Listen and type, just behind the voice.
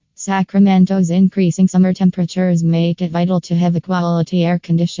Sacramento's increasing summer temperatures make it vital to have a quality air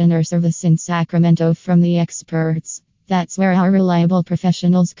conditioner service in Sacramento from the experts. That's where our reliable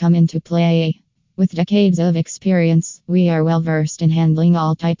professionals come into play. With decades of experience, we are well versed in handling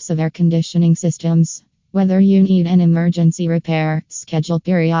all types of air conditioning systems. Whether you need an emergency repair, schedule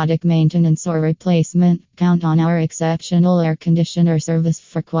periodic maintenance, or replacement, count on our exceptional air conditioner service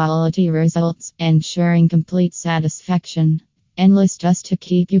for quality results, ensuring complete satisfaction. Enlist us to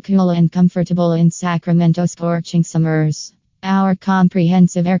keep you cool and comfortable in Sacramento's scorching summers. Our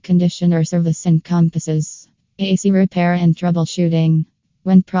comprehensive air conditioner service encompasses AC repair and troubleshooting.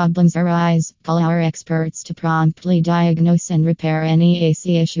 When problems arise, call our experts to promptly diagnose and repair any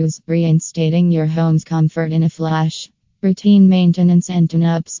AC issues, reinstating your home's comfort in a flash. Routine maintenance and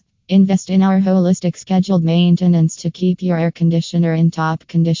tune-ups. Invest in our holistic scheduled maintenance to keep your air conditioner in top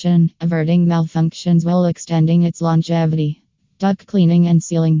condition, averting malfunctions while extending its longevity. Duct cleaning and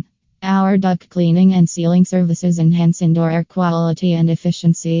sealing. Our duct cleaning and sealing services enhance indoor air quality and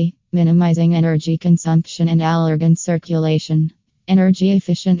efficiency, minimizing energy consumption and allergen circulation. Energy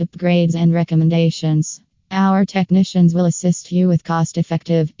efficient upgrades and recommendations. Our technicians will assist you with cost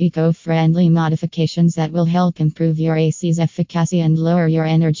effective, eco friendly modifications that will help improve your AC's efficacy and lower your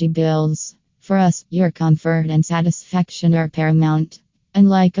energy bills. For us, your comfort and satisfaction are paramount.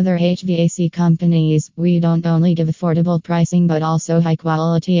 Unlike other HVAC companies, we don't only give affordable pricing but also high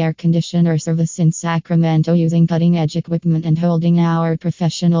quality air conditioner service in Sacramento using cutting edge equipment and holding our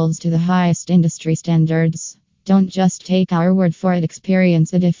professionals to the highest industry standards. Don't just take our word for it,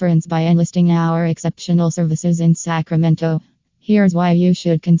 experience the difference by enlisting our exceptional services in Sacramento. Here's why you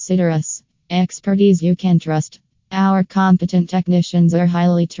should consider us. Expertise you can trust. Our competent technicians are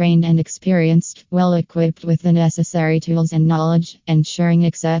highly trained and experienced, well equipped with the necessary tools and knowledge, ensuring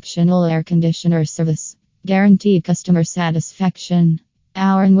exceptional air conditioner service. Guaranteed customer satisfaction.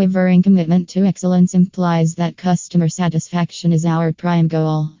 Our unwavering commitment to excellence implies that customer satisfaction is our prime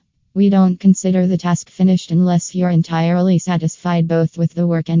goal. We don't consider the task finished unless you're entirely satisfied both with the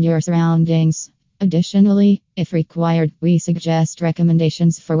work and your surroundings. Additionally, if required, we suggest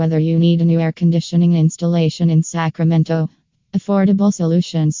recommendations for whether you need a new air conditioning installation in Sacramento. Affordable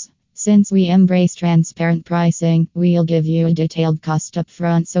solutions. Since we embrace transparent pricing, we'll give you a detailed cost up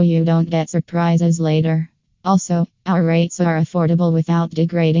front so you don't get surprises later. Also, our rates are affordable without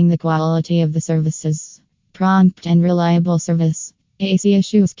degrading the quality of the services. Prompt and reliable service. AC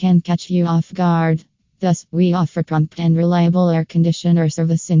issues can catch you off guard. Thus, we offer prompt and reliable air conditioner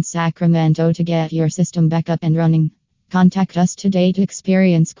service in Sacramento to get your system back up and running. Contact us today to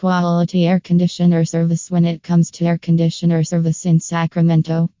experience quality air conditioner service when it comes to air conditioner service in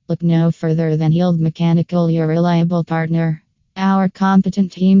Sacramento. Look no further than Heald Mechanical, your reliable partner. Our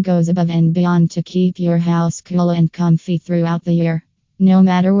competent team goes above and beyond to keep your house cool and comfy throughout the year. No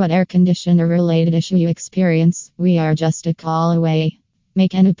matter what air conditioner related issue you experience, we are just a call away.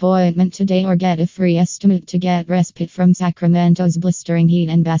 Make an appointment today or get a free estimate to get respite from Sacramento's blistering heat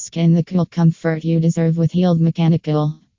and bask in the cool comfort you deserve with Heald Mechanical.